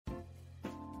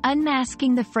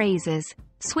Unmasking the Phrases,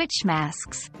 Switch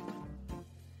Masks.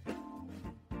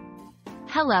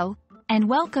 Hello, and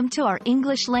welcome to our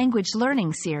English language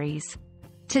learning series.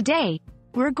 Today,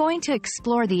 we're going to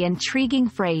explore the intriguing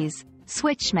phrase,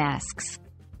 switch masks.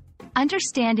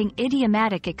 Understanding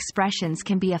idiomatic expressions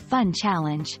can be a fun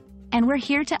challenge, and we're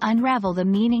here to unravel the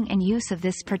meaning and use of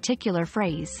this particular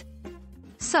phrase.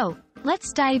 So,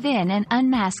 let's dive in and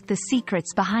unmask the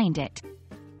secrets behind it.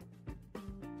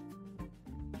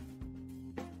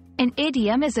 An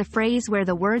idiom is a phrase where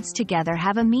the words together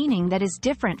have a meaning that is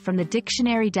different from the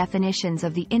dictionary definitions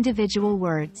of the individual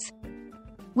words.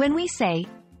 When we say,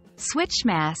 switch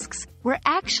masks, we're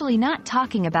actually not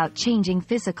talking about changing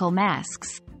physical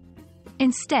masks.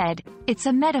 Instead, it's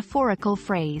a metaphorical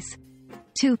phrase.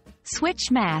 To switch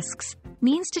masks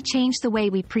means to change the way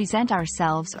we present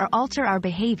ourselves or alter our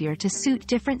behavior to suit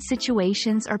different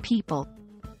situations or people.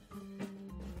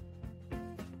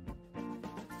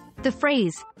 The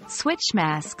phrase, switch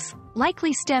masks,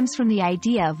 likely stems from the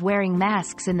idea of wearing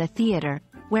masks in the theater,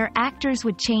 where actors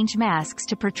would change masks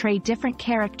to portray different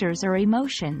characters or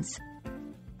emotions.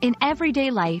 In everyday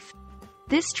life,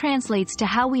 this translates to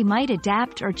how we might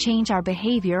adapt or change our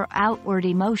behavior or outward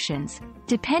emotions,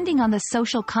 depending on the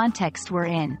social context we're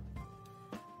in.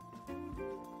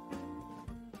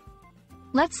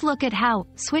 Let's look at how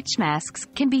switch masks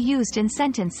can be used in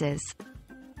sentences.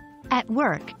 At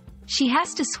work, she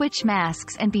has to switch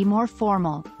masks and be more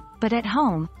formal, but at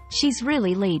home, she's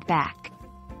really laid back.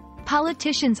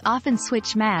 Politicians often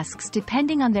switch masks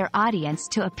depending on their audience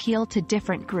to appeal to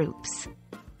different groups.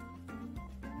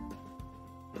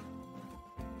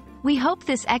 We hope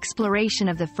this exploration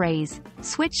of the phrase,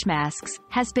 switch masks,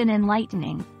 has been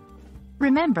enlightening.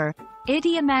 Remember,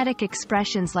 idiomatic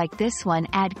expressions like this one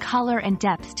add color and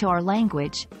depth to our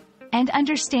language, and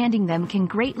understanding them can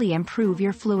greatly improve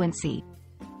your fluency.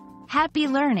 Happy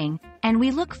learning, and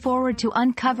we look forward to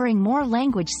uncovering more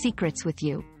language secrets with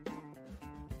you.